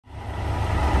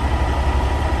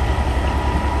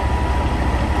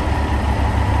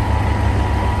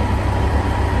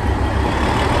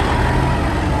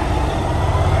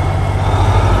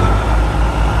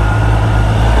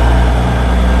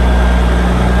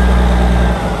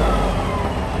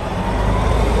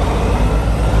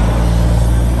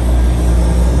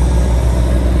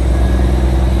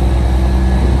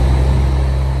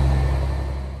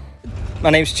My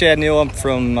name's Chad Neal. I'm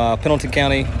from Pendleton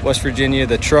County, West Virginia.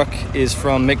 The truck is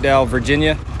from McDowell,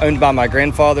 Virginia, owned by my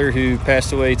grandfather who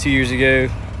passed away 2 years ago,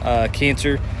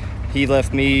 cancer. He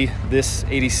left me this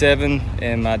 87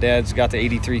 and my dad's got the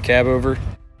 83 Cabover.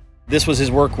 This was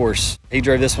his workhorse. He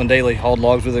drove this one daily, hauled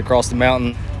logs with it across the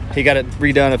mountain. He got it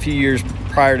redone a few years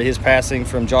prior to his passing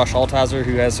from Josh Altizer,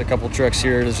 who has a couple trucks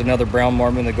here. There's another brown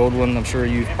Marmon, the gold one. I'm sure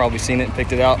you've probably seen it and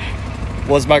picked it out.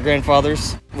 Was my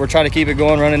grandfather's. We're trying to keep it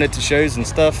going, running it to shows and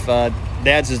stuff.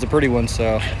 Dad's is the pretty one,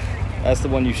 so that's the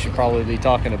one you should probably be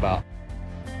talking about.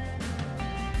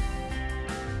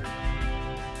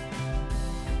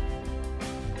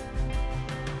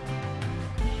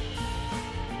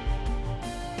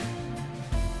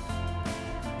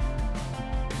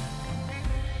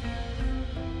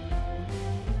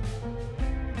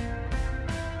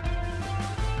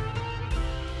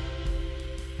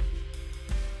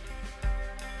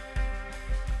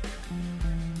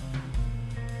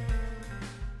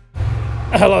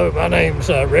 Hello, my name's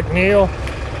Rick Neal,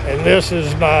 and this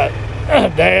is my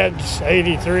dad's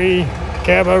 83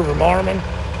 Cabover Marmon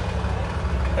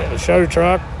show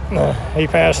truck. He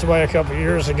passed away a couple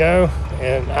years ago,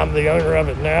 and I'm the owner of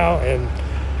it now, and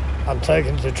I'm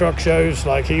taking to truck shows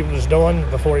like he was doing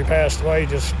before he passed away,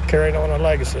 just carrying on a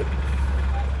legacy.